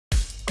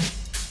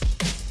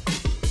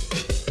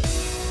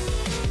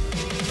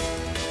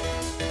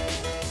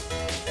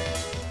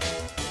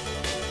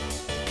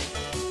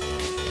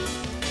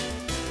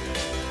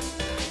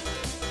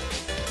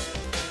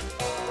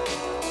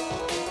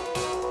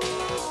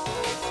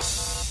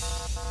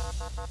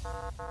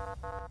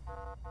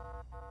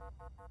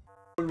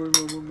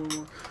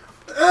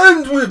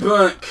And we're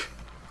back!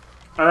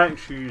 I like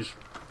cheese.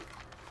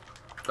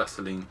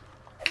 Vaseline.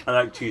 I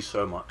like cheese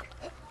so much.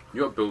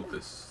 You gotta build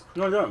this.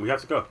 No, I don't. We have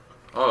to go.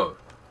 Oh.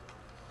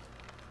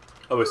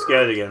 Oh, we're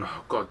scared again.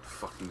 Oh, god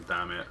fucking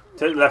damn it.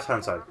 Take the left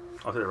hand side.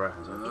 I'll take the right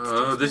hand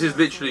side. This is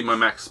literally my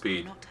max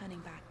speed.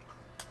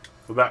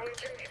 We're back.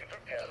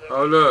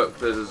 Oh look,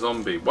 there's a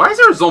zombie. Why is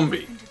there a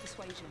zombie?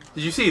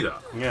 Did you see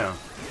that? Yeah.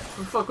 What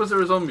the fuck was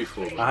there a zombie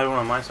for? I had one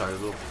on my side as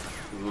well.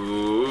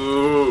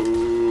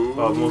 Ooh.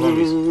 Oh, more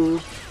zombies.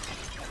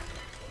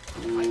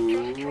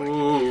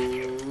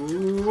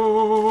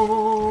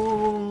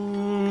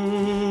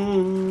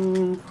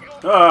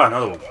 Ah,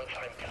 another one.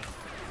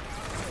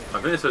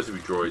 I think it's supposed to be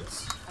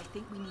droids.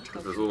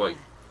 Because there's all like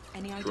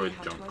droid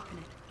junk.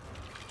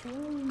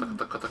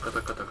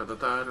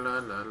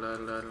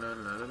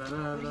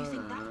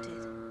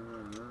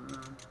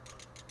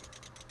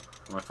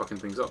 Am I fucking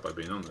things up by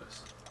being on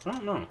this? I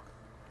don't know.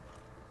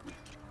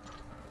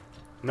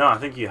 No, I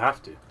think you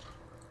have to.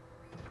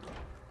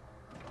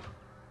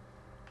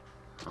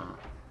 Oh.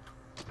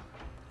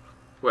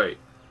 Wait.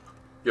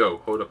 Yo,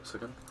 hold up a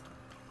second.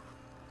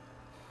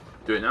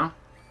 Do it now?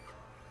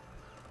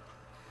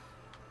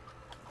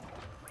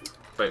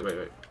 Wait.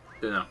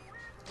 Do it now.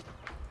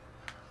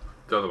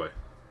 The other way.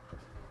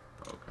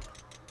 Okay.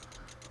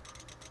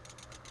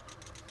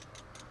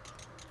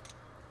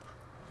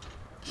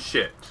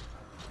 Shit.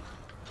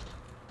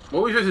 What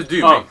are we supposed to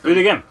do, Oh, mate? do it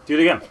again. Do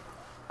it again.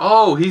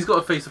 Oh, he's got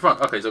to face the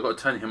front. Okay, so I've got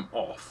to turn him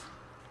off.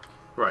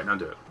 Right, now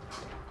do it.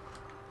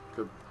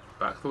 Go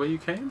back the way you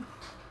came?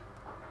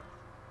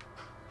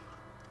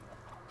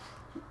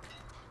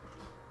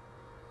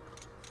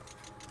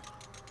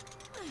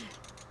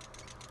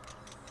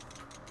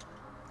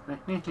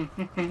 You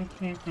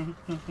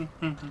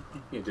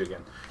do it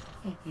again.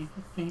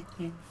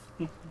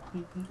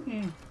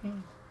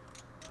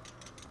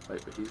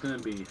 Wait, but he's going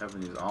to be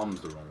having his arms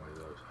the wrong way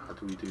though. How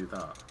do we do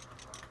that?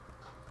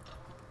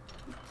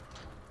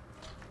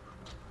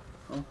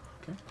 Oh,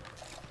 okay.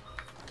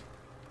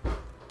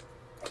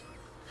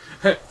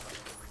 Hey!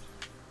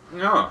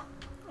 No!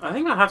 I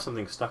think I have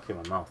something stuck in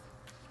my mouth.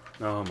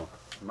 No homo.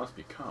 It must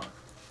be cut.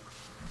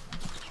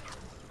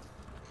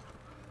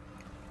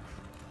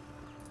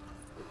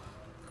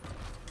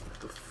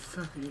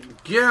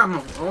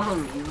 Yeah,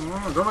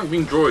 I don't like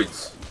being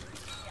droids.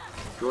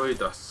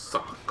 Droids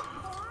suck.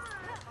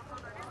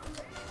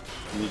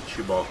 Need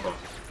Chewbacca.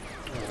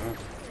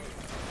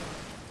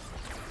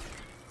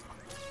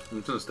 I'm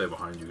just gonna stay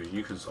behind you because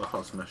you can. I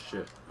can't smash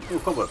shit. Oh,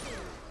 cobweb.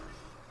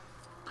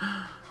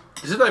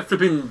 This is like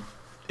flipping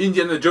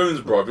Indiana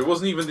Jones, bro. It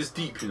wasn't even this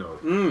deep, you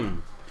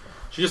know.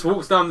 She just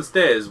walks down the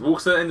stairs,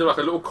 walks to the end of like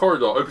a little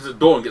corridor, opens the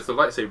door, and gets the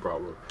lightsaber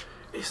out, bro.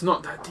 It's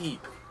not that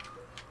deep.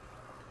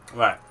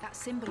 Right.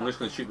 I'm just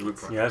gonna shoot the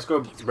whip right. Yeah, let's go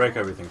break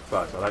everything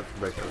first. I like to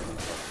break everything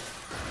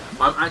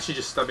first. I'm actually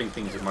just stabbing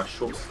things with my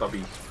short,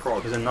 stubby prod.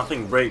 Because then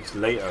nothing breaks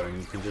later and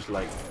you can just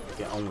like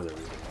get on with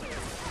everything.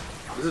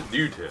 There's a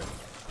dude here.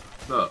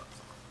 Look.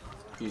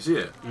 Can you see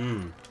it?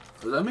 Is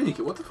that a mini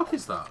kit? What the fuck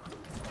is that?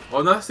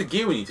 Oh no, that's the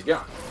gear we need to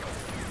get.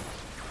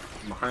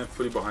 I'm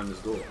fully behind this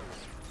door.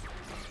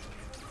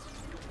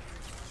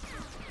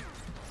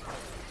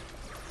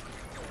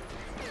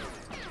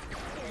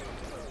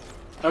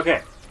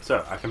 Okay,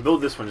 so I can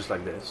build this one just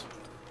like this.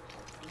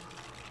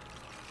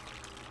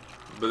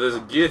 But there's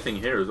a gear thing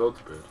here as well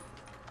to build.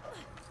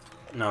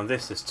 No,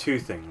 there's two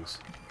things.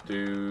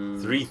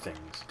 Three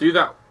things. Do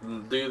that.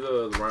 Do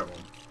the right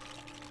one.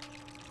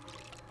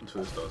 That's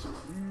what this does.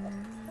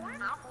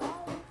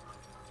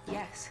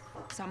 Yes,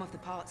 some of the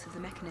parts of the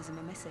mechanism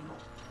are missing.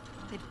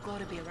 They've got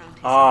to be around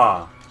here.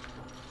 Ah.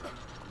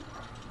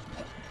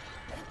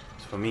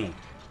 It's for me.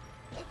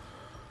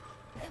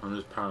 I'm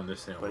just powering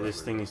this thing. But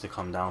this thing needs to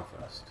come down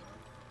first.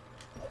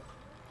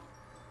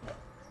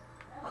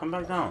 Come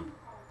back down.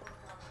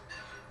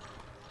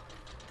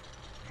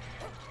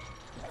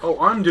 Oh,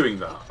 I'm doing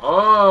that.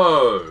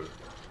 Oh.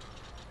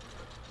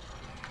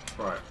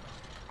 Right.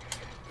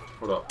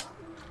 Hold up.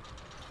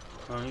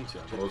 I don't need to.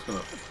 I was gonna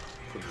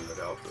put it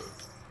out there.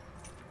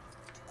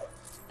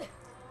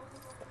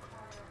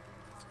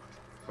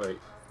 Wait.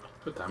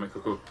 God damn it,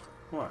 KuKu.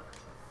 What?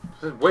 I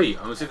said wait,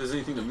 I'm gonna see if there's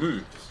anything that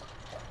moves.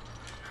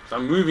 So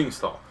I'm moving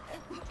stuff.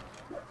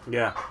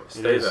 Yeah.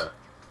 Stay there.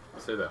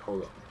 Stay there,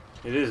 hold up.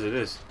 It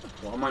is.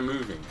 What am I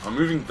moving? I'm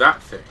moving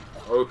that thing.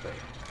 Okay.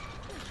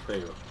 There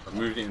you go. I've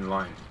moved it in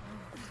line.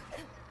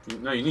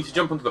 No, you need to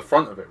jump onto the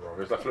front of it, bro.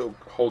 There's like a little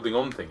holding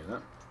on thing, isn't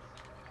it?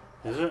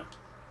 Is it?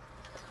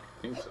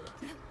 I think so.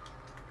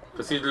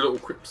 I see the little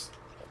grip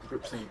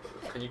thing.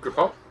 Can you grip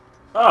up?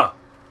 Ah!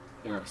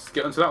 Yeah,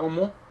 get onto that one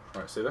more.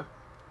 Alright, stay there.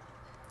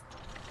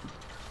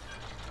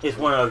 It's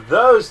one of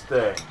those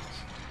things.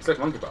 It's like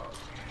monkey bars.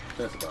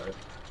 That's about it.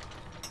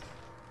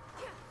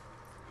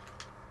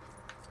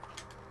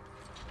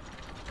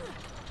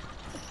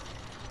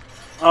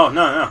 Oh,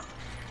 no.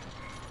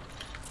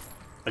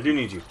 I do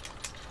need you.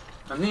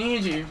 I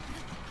need you.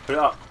 Put it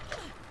up.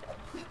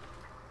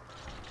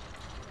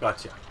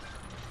 Gotcha.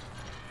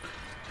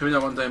 Give me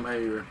that one time,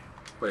 hey.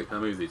 Wait, can I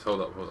move these?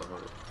 Hold up.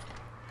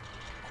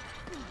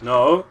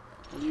 No.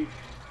 What are you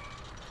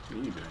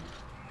doing?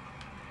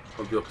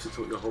 Hold the opposite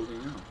to what you're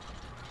holding now.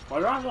 Why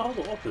do I have to hold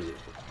the opposite?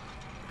 What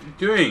are you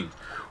doing?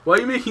 Why are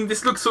you making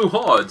this look so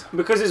hard?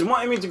 Because it's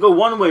wanting me to go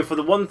one way for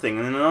the one thing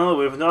and then another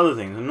way for the other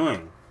thing. It's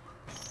annoying.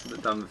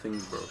 Put down the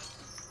things, bro.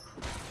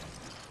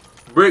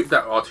 Break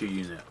that R2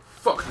 unit.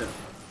 Fuck them.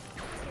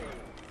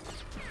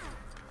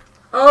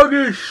 Oh,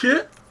 good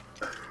shit.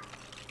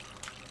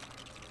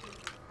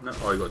 No,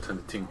 oh, you gotta turn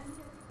the ting.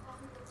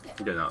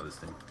 I'm getting out of this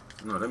thing.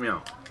 No, let me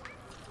out.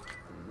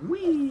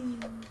 Whee!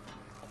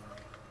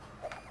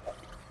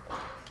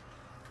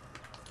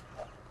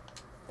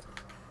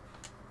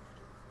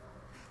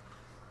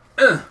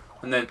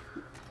 And then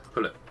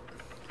pull it.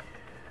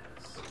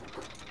 Yes.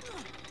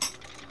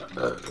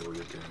 That's what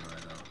you're doing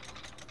right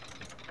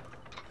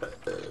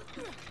now.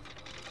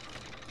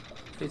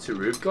 It's a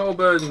Rube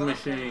Goldberg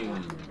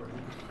machine.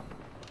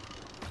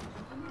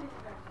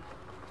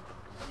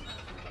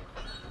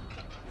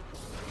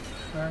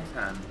 Right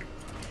hand.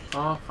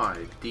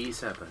 R5,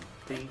 D7,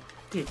 the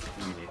dick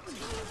unit.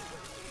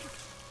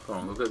 Come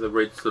on, look at the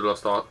Raiders of the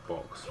Lost Ark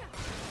box.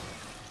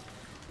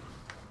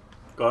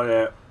 Got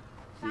it.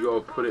 You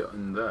gotta put it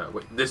in there.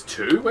 Wait, there's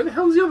two? Where the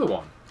hell's the other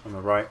one? On the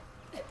right.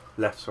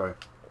 Left, sorry.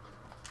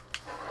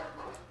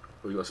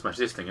 Well, you gotta smash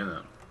this thing, isn't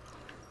it?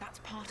 That's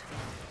part of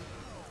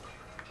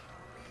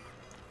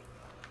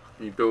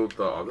it. You build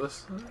the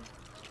others?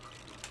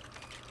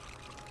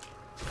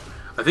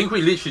 I think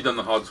we literally done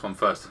the hardest one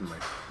first, didn't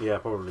we? Yeah,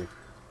 probably.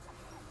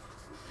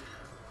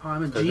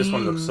 I'm a This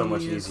one looks so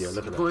much easier.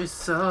 Look at that.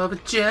 Voice of a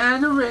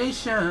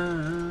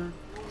generation.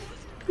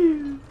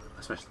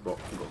 I smashed the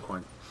box and got a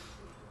coin.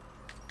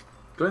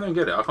 Go in there and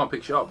get it. I can't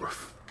pick shit up, bro.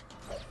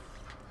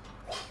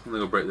 I'm gonna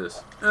go break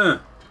this. Give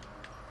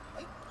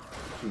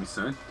me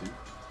something.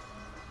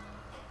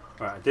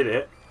 Right, I did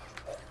it.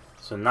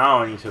 So now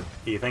I need to.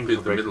 You think Build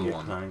of the breaking middle it?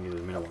 one. No, I need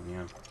the middle one,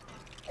 yeah.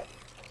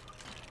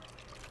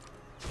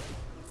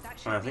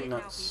 And I think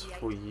that's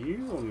for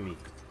you or me.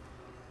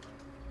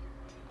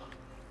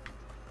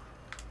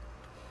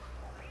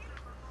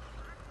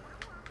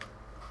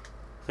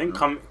 I think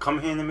come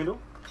here in the middle.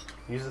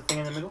 Use the thing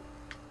in the middle.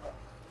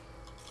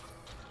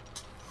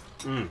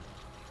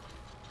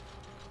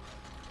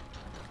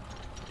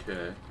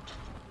 Okay.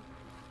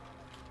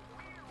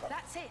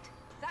 That's it.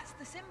 That's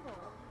the symbol.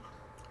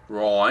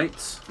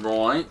 Right.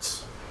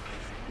 Right.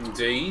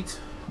 Indeed.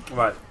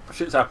 Right,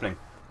 shit's happening.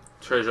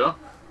 Treasure.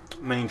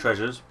 Many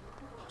treasures.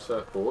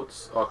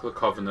 Surfboards. Ark of the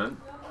Covenant.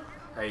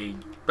 A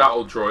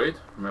battle droid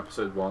from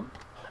episode 1.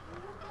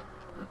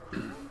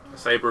 A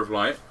saber of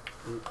light.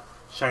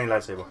 Shiny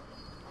lightsaber.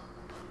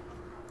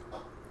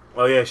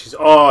 Oh yeah, she's.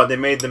 Oh, they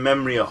made the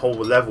memory a whole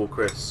level,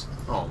 Chris.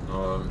 Oh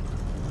no.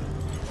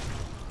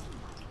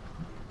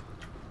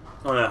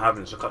 Oh no, I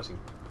haven't. It's a cutscene.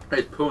 Hey,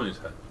 it's pulling his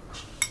head.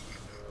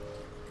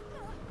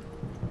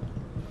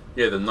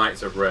 Yeah, the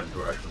Knights of Ren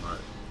were actual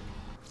knights.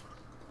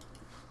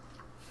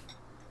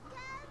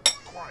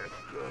 Quiet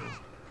girl.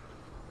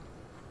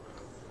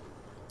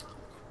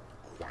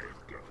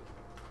 Quiet girl.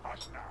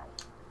 Us now.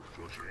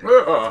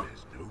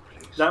 There's no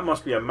place. That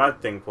must be a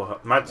mad thing for her.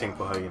 Mad thing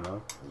for her, you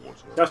know.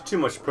 That's too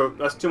much.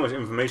 That's too much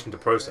information to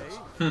process.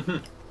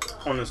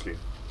 Honestly.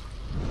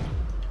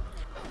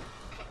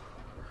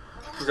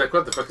 He's like,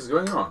 what the fuck is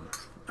going on?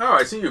 Oh,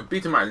 I see you've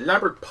beaten my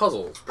elaborate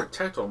puzzles.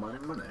 Protect all my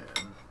money.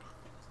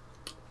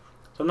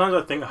 Sometimes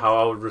I think how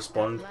I would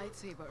respond That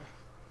lightsaber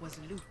was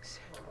Luke's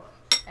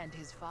and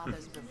his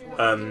father's before.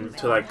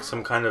 to like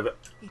some kind of It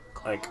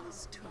like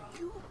calls to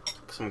you.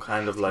 some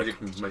kind of like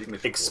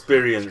Magic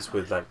experience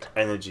with like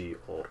energy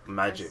or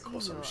magic or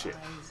some shit.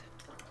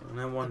 And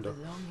I wonder.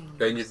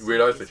 Then you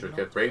realise that you'll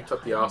get raped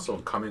up the arsehole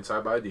and come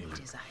inside by a demon.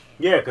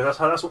 Yeah, because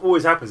that's what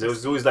always happens.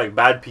 There's always like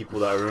bad people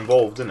that are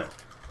involved in it.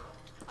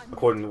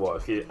 According to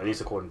what? At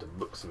least according to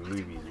books and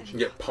movies and You shit.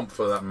 get pumped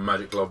for that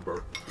magic love, bro.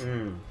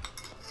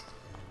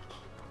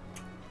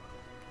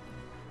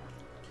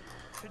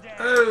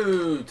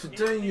 Oh,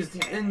 today is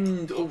the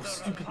end of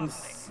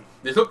stupidness.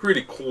 They look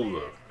really cool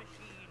though.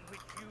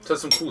 It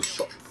has some cool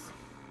shots.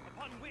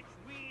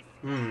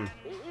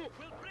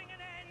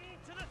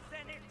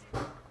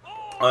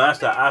 Oh, that's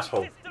that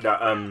asshole. That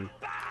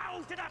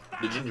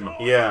The ginger man.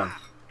 yeah.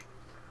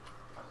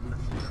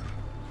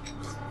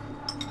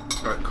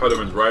 Alright, Kylo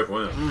Ren's rival,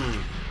 isn't it?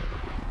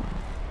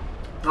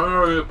 No,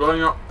 no, you're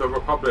blowing up the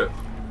Republic.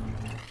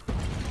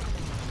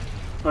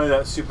 Oh,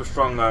 that super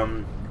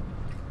strong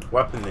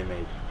weapon they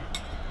made.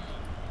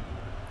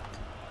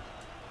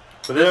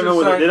 But they don't know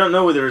what they don't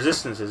know what the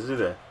resistance is, do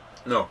they?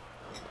 No.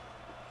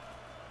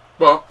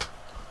 But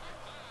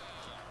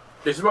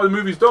this is why the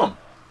movie's done.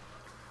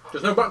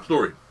 There's no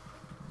backstory.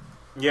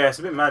 Yeah, it's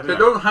a bit mad. They Isn't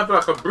don't have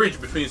like a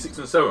bridge between 6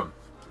 and 7.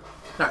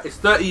 Like, it's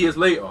 30 years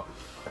later,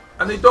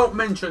 and they don't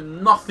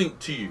mention nothing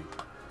to you.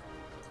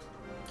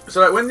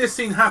 So like when this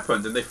scene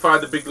happened and they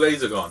fired the big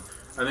laser gun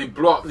and they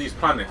blow up these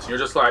planets, and you're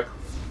just like,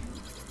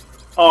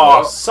 Oh,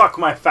 what? suck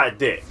my fat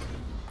dick.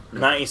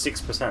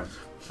 96%.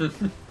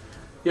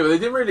 Yeah, but they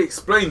didn't really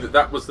explain that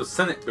that was the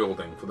Senate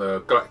building for the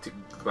galactic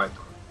like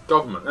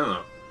government, didn't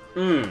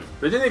they?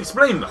 They didn't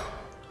explain that.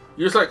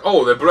 You're just like,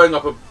 oh, they're blowing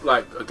up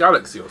a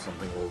galaxy or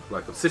something, or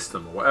like a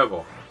system or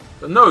whatever.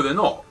 But no, they're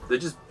not. They're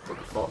just, what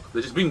the fuck?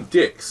 They're just being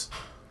dicks.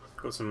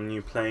 Got some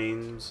new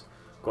planes.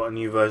 Got a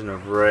new version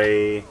of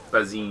Ray.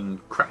 Bazine,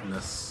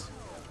 Crackness,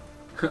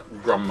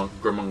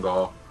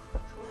 Grumungar.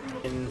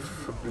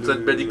 Infrablue. Is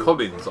that Betty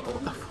Collins? Oh,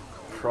 what the fuck?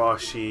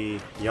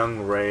 Prashi,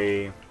 Young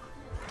Ray.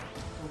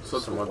 So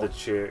Some other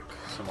chick.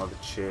 Some other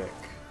chick.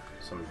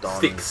 Some Don.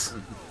 Sticks.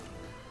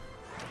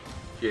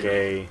 Yeah.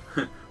 Gay.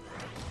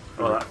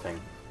 Oh, that thing.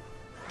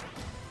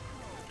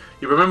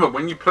 You remember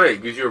when you play,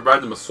 it gives you a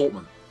random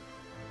assortment.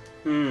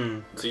 Hmm.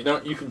 So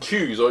you can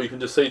choose, or you can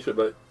just say to it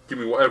like, give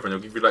me whatever, and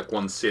it'll give you like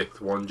one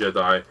Sith, one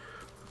Jedi,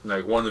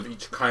 like one of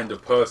each kind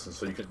of person,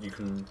 so you can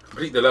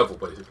complete the level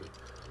basically.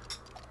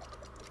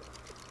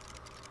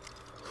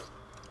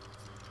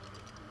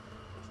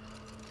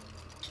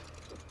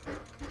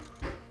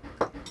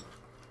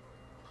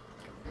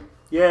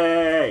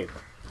 Yay!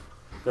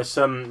 Let's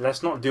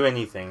not do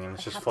anything and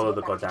let's just follow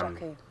the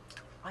goddamn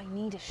I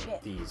need a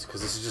ship. these,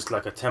 because this is just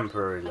like a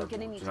temporary I'm level. Do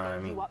gonna you need know to what I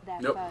get mean? you up there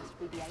Yep. first,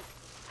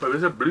 BB-8. Wait,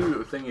 there's a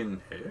blue thing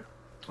in here.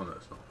 Oh no,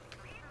 it's not.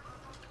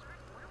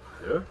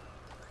 Here.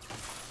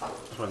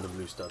 Just want the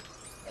blue stuff.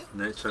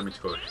 And then it's telling me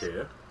to go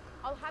here.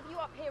 I'll have you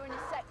up here in a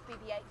sec,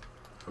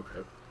 BB-8.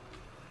 Okay.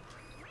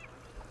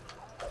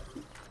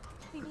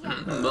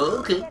 BB-8.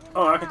 Okay. Get in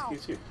Oh, I now. can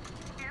see you too.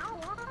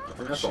 I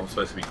think that's what I'm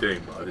supposed to be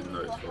doing, but I didn't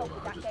know it's wrong.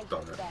 I just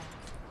done it.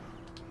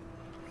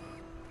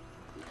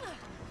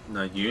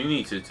 Now you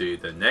need to do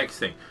the next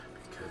thing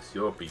because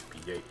you're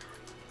BB-8.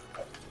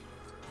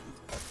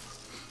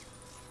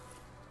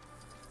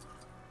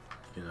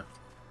 You know.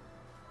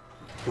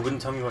 He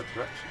wouldn't tell me what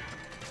direction.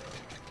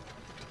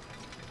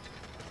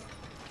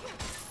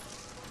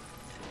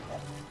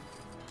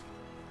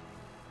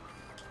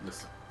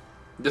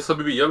 This will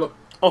be yellow.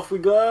 Off we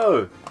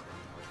go!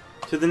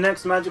 To the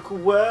next magical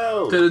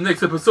world! To the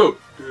next episode.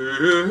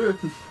 The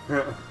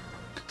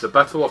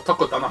Battle of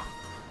Takodana.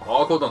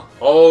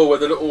 Oh, where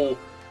the little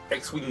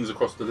X-wings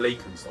across the lake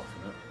and stuff.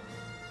 You know?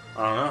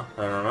 I don't know.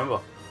 I don't remember.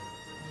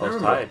 I was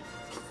remember. tired.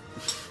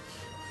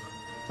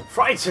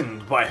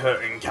 Frightened by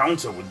her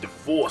encounter with the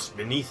Force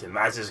beneath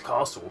Maz's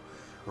castle,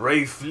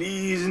 Rey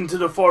flees into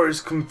the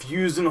forest,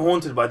 confused and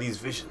haunted by these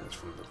visions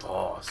from the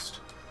past.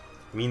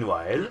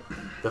 Meanwhile,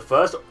 the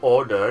First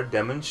Order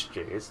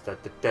demonstrates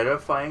that the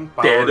terrifying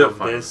power of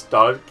their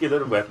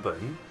Starkiller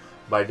weapon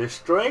by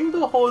destroying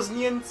the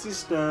Hosnian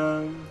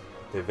system,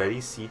 the very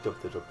seat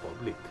of the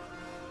Republic.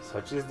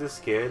 Such is the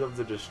scale of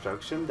the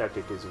destruction that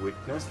it is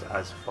witnessed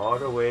as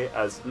far away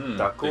as they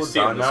see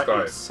it in the sky.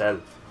 Takodana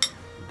itself.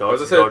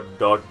 As I said-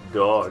 God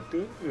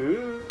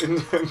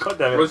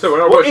damn it. Well, so when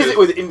I What watched is it- it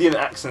with Indian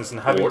accents and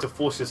having What? to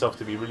force yourself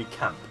to be really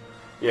camp?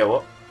 Yeah,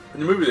 what?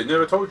 In the movie, they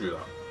never told you that.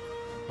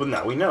 But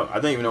now we know. I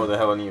don't even know what the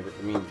hell any of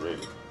it means,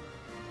 really.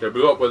 They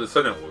blew up where the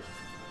Senate was.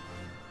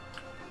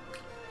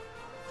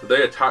 So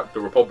they attacked the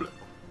Republic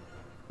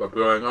by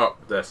blowing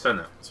up their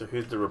Senate. So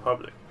who's the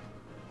Republic?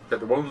 They're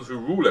the ones who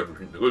rule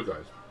everything, the good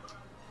guys.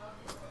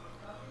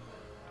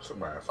 Suck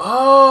my ass.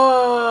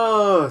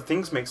 Oh,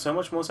 things make so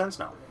much more sense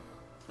now.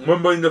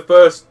 Remember in the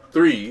first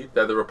three,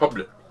 they're the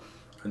Republic.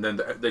 And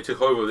then they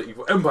took over, the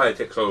evil Empire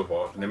takes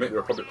over, and they make the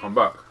Republic come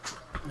back.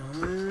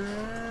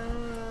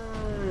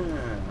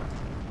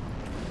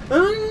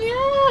 Oh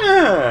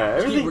yeah!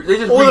 Everything, They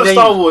just all of rename-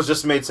 Star Wars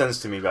just made sense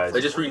to me, guys.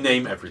 They just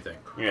rename everything.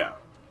 Yeah.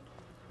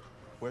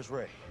 Where's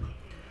Ray?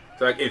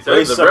 So like, instead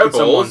They of the sucked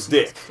someone's rebels,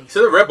 dick.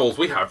 instead of rebels,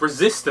 we have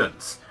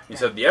resistance.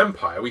 Instead of the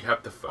Empire, we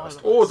have the First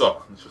Order.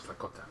 And it's just like,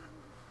 goddamn.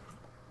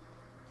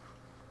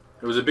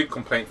 It was a big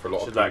complaint for a lot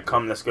of She's people. like,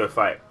 come, let's go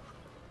fight.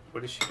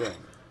 What is she doing?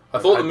 I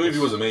thought the had movie this-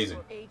 was amazing.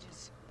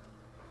 Ages.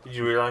 Did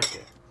you really like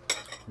it?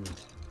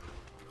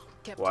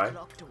 Kept Why? it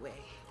locked away.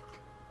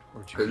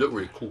 It looked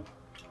really cool.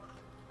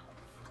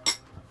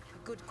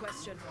 Good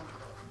question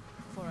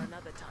for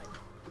another time.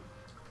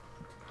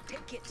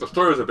 Take it. The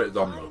story was a bit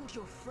dumb though. Find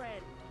your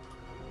friend.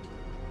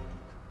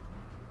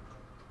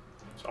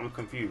 So I'm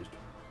confused.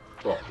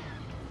 What?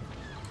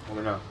 I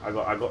don't know.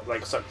 I got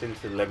like sucked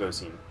into the Lego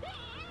scene.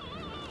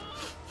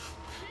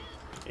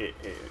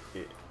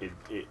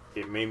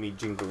 It made me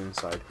jingle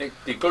inside.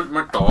 It got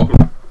my dog.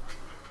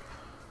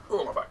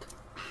 Oh my back.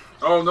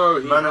 Oh no,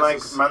 he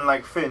has this- man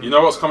like Finn. You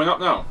know what's coming up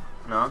now?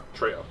 No.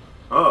 Traitor.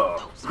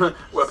 Oh.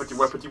 Weapity.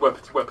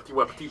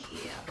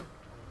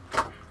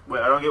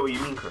 Wait, I don't get what you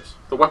mean, Chris.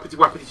 The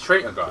wappity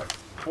traitor guy.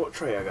 What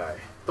traitor guy?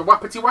 The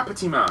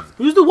wappity man.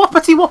 Who's the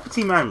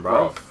whoppity man,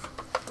 bro?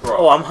 Bro.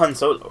 Oh, I'm Han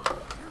Solo.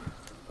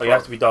 Oh, you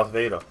have to be Darth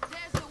Vader.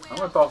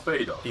 I'm a Darth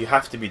Vader. You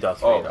have to be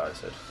Darth Oh. Vader, I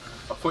said.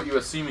 I thought you were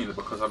assuming that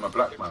because I'm a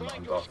black man that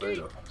I'm Darth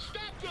Vader.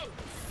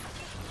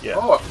 Yeah.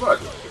 Oh, I forgot.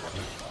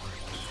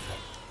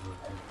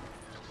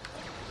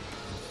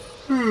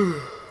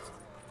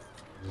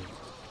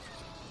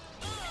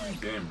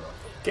 Game, bro.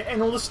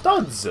 Getting all the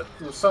studs.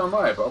 Well, so am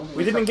I, but I'm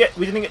We didn't get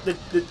the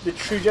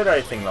True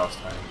Jedi thing last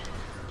time.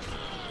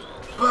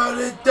 But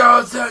it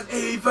doesn't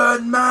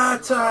even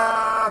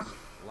matter.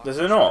 Does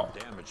it not?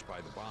 Damaged by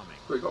the bombing.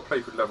 We got to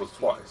play through levels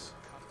twice.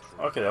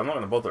 Okay, I'm not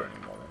gonna bother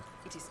anymore then.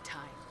 It is time.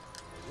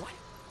 What?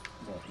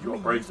 You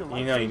got brave.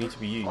 You know you need to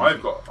be you.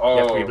 I've got. You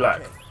have to be Oh,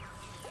 black.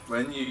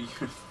 when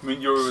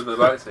you're with the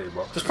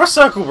lightsaber. Just press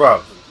circle,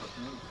 bro.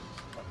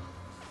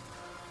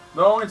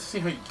 No, I wanted to see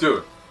how you do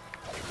it.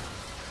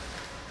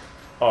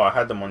 Oh, I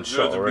had them on There's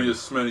shot to be already. a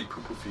smelly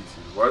purple feces.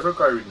 Why is that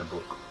guy reading a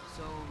book?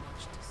 So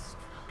much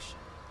destruction.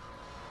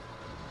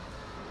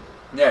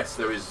 Yes,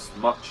 there is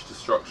much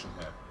destruction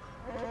here.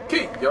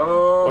 Keep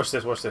yo. Watch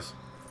this, watch this.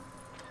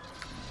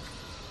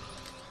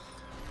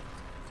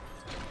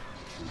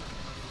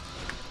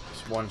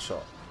 Just one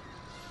shot.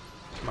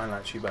 Man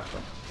like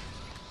Chewbacca.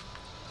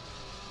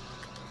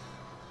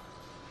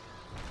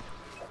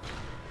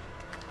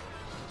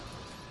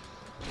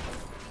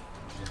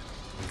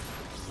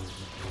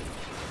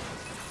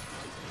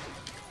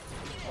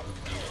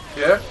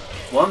 Yeah?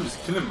 Well, I'm just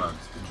killing man.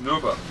 Did you know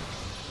about me?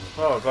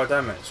 Oh, god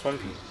damn it,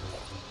 Swampy.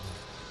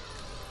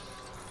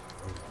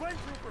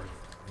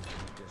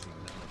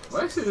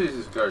 Why is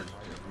this guy just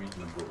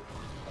reading a book?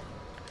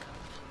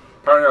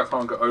 Apparently I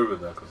can't get over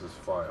there because there's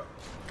fire.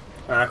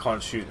 And I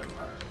can't shoot them,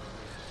 man.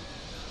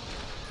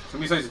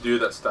 Something something to do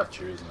with that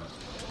statue, isn't it?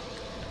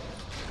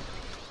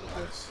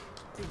 This.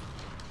 Think,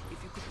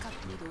 if you could cut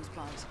me those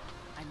bars,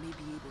 I may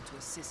be able to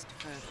assist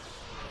further.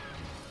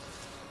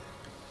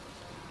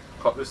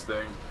 Cut this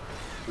thing.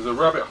 There's a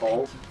rabbit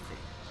hole.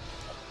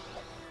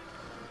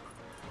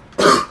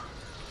 Have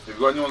you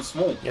got anyone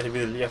small? You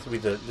have to be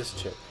this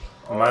chick.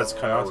 Maz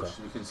Kanata.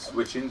 So you can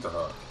switch into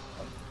her.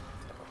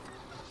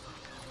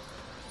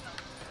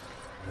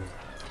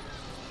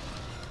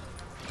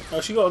 Oh,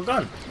 she got a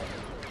gun.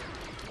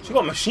 She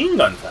got a machine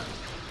gun, fam.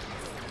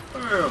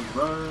 Yeah,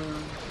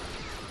 man.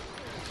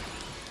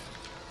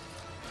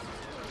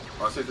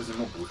 I'll see if there's any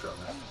more bullshit on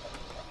this.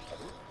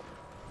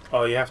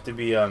 Oh, you have to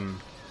be, How'd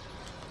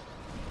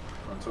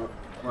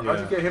Yeah.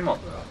 you get him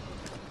up there?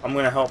 I'm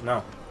gonna help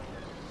now.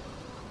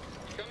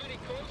 Come any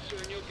closer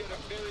and you'll get a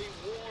very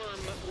warm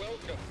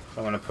welcome.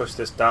 I'm gonna push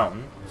this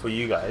down for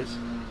you guys,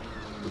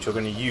 which you're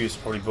gonna use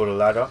to probably build a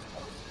ladder.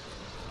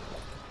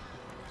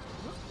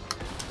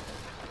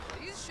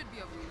 These should be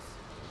of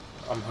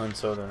use. I'm Han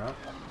Solo now.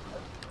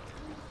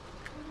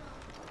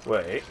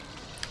 Wait,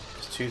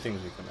 there's two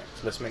things we can make.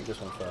 So let's make this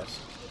one first.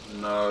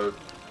 No.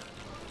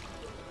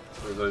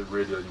 There's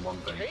really only one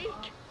thing. Cake?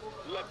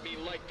 Let me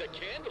light the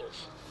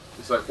candles.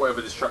 It's like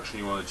whatever distraction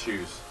you want to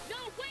choose. No,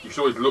 wait. You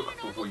should always look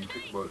before you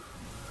pick both.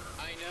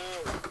 I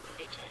know.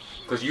 It's a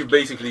huge Because you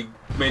basically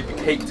made the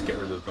cake to get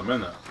rid of them,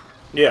 isn't it?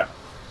 Yeah.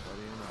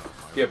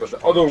 Yeah, but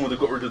the other one would have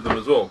got rid of them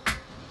as well.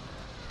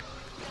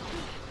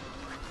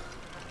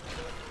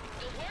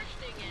 The worst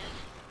thing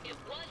is, it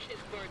was his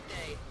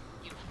birthday.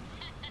 You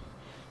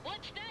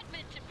What's that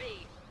meant to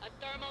be? A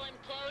thermal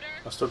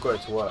imploder? I still got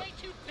it to work. Way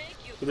too big,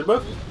 You did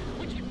both?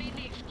 which would mean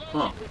the explosion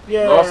Huh. would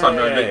Yeah. Last time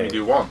they made me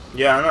do one.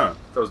 Yeah, I know.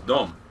 That was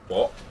dumb.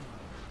 What?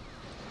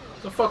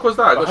 The fuck was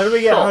that? I But got how do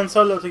we get shot. Han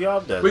Solo to get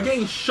up there? We're then?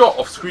 getting shot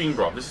off screen,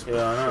 bro. This is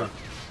Yeah, I know.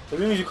 That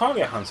means you can't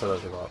get Han Solo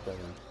to go up there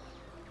then.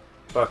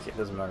 Fuck it,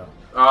 doesn't matter.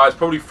 it's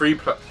probably free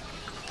play.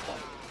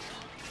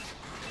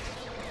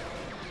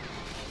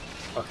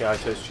 Okay, I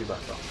chose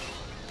Chewbacca.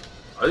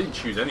 I didn't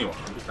choose anyone.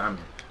 I'm just damn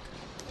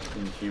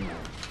inhuman.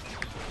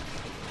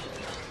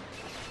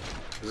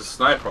 There's a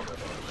sniper up there,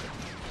 by the way.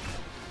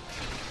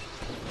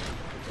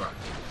 Right.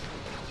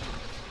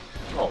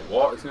 Oh,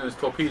 what? It's gonna just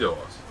torpedo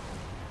us.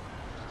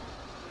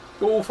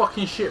 You're all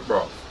fucking shit,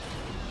 bro.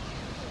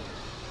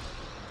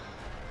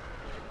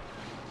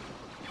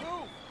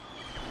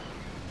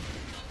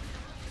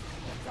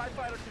 TIE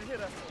fighter can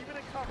hit us, even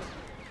in cover.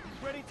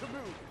 Ready to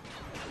move.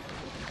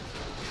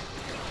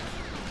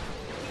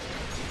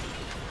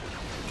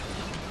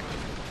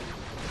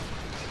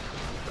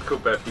 I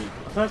killed bare people.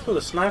 I thought I killed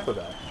a sniper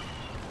guy.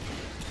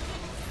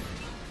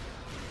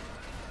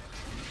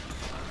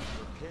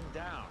 Pinned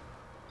down.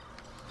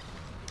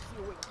 See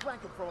a wing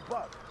flanking from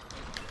above.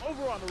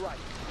 Over on the right.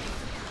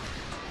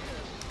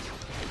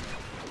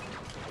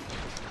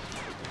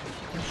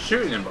 I'm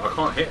shooting him, but I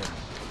can't hit him.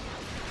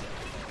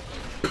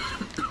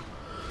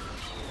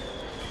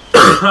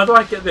 How do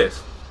I get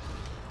this?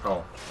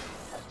 Oh.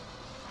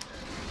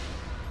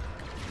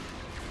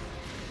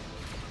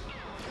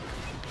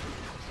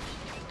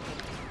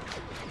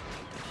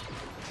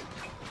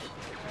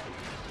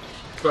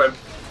 Got him.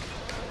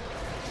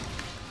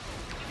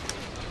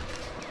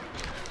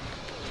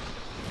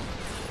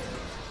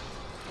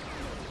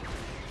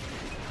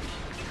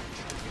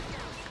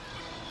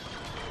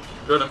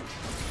 Got him.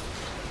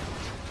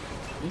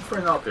 What are you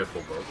throwing that up here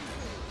for, bro?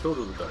 Killed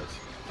all the guys.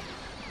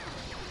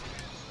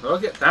 How do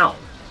I get down?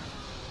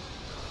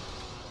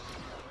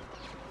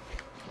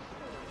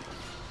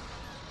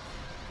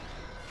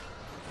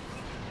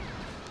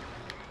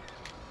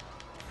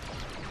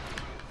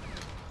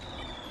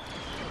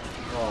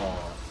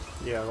 Oh.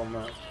 Yeah, I got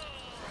mad.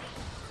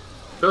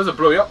 There was a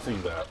blowy up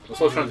thing there. That's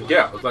what I was trying to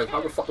get. I was like,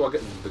 how the fuck do I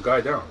get the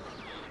guy down?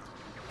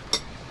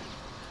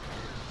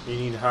 You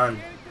need Han.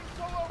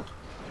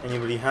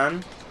 Anybody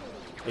Han?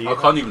 Are you I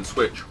can't even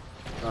switch.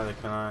 Neither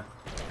can I.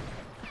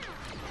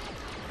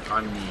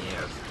 I'm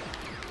yes.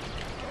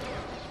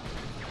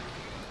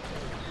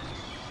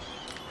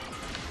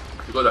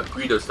 You got that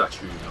Greedo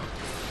statue, you know.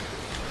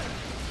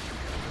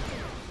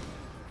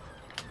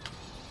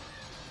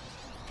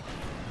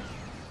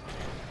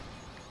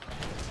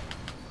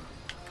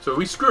 So are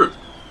we screwed?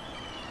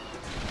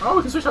 Oh,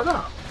 we can switch like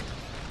that.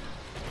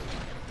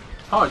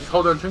 Oh, just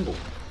hold down Tringle.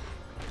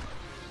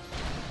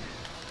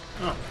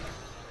 Oh.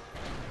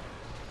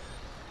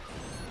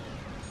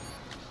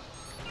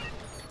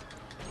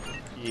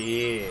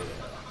 Yeah.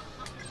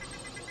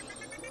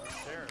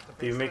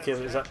 Do you make it?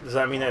 Does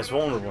that mean that it's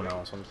vulnerable now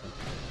or something?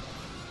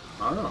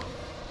 I don't know.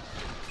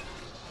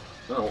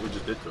 I don't know what we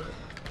just did to it.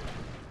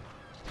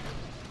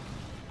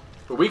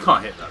 But we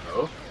can't hit that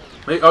though.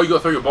 Maybe, oh, you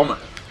gotta throw your bomb at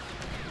it.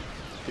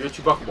 You hit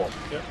Chewbacca bomb.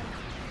 Yeah.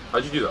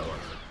 How'd you do that one?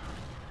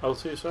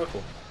 L2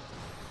 circle.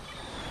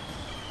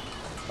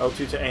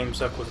 L2 to aim,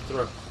 circle to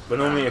throw. But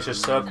normally it's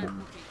just circle.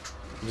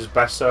 You just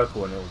bash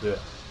circle and it'll do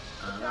it.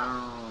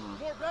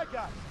 More bad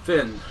guys.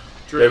 Finn.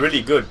 They're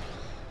really good.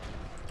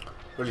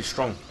 Really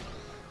strong.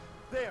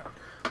 There.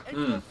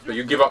 But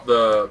you give up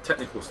the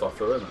technical stuff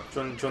though, isn't it?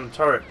 Do you want the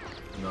turret?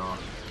 No.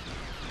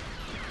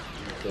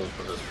 Fall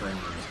for this flame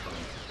runes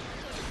coming.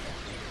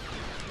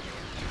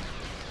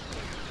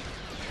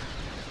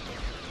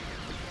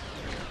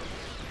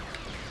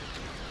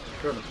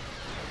 Good.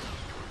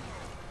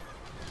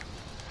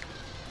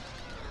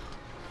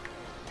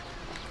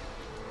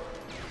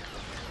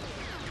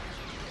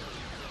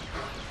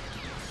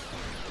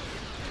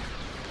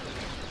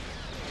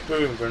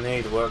 Boom,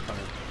 grenade worked on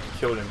him.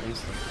 Killed him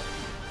instantly.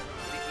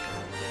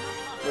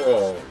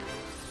 Whoa.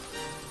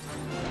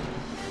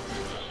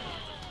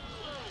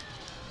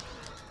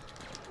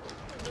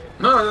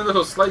 No, that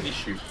was slightly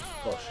shoot.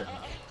 Oh shit.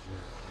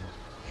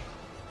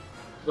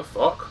 The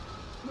fuck?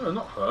 No,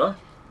 not her.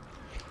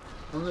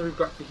 I'm gonna be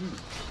back to human.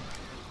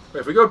 Wait,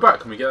 if we go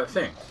back, can we get that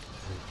thing?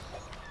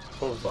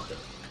 Oh fuck it.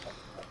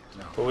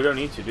 No. But we don't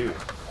need to do it.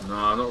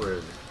 No, not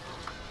really.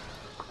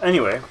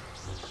 Anyway.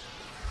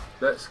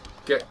 Let's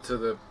get to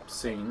the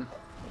scene.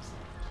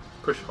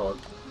 Push hard.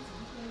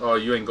 Oh,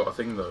 you ain't got a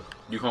thing though.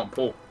 You can't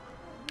pull.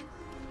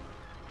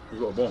 You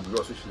got a bomb. You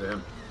got to switch to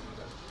him.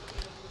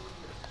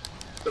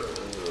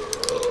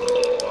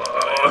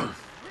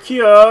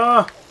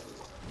 Kia!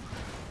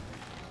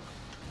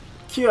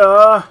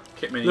 Kia!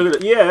 Kit mini. Look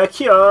at it. Yeah,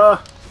 Kia!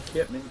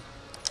 Kit mini.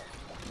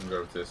 I'm go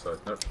over to this side.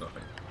 Nope,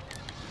 nothing.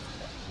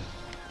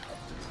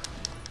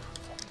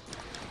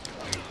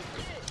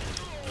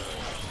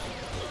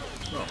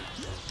 Oh.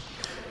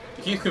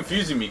 It keeps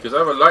confusing me because I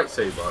have a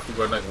lightsaber. I keep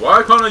going like,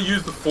 why can't I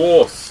use the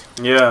Force?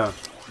 Yeah.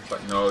 It's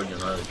like, no, you're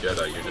not a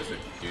Jedi. You're just a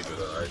dude with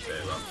a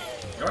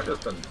lightsaber. You're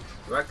just a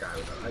that guy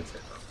with a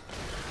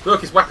lightsaber.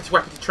 Look, it's Wappity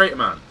Wappity Traitor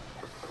Man.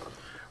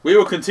 We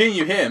will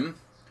continue him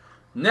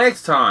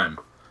next time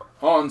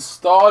on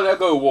Star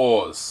Lego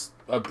Wars.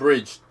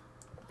 Abridged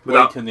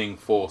Awakening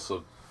Force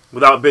of...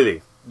 Without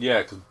Billy.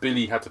 Yeah, because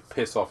Billy had to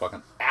piss off like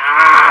an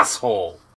asshole.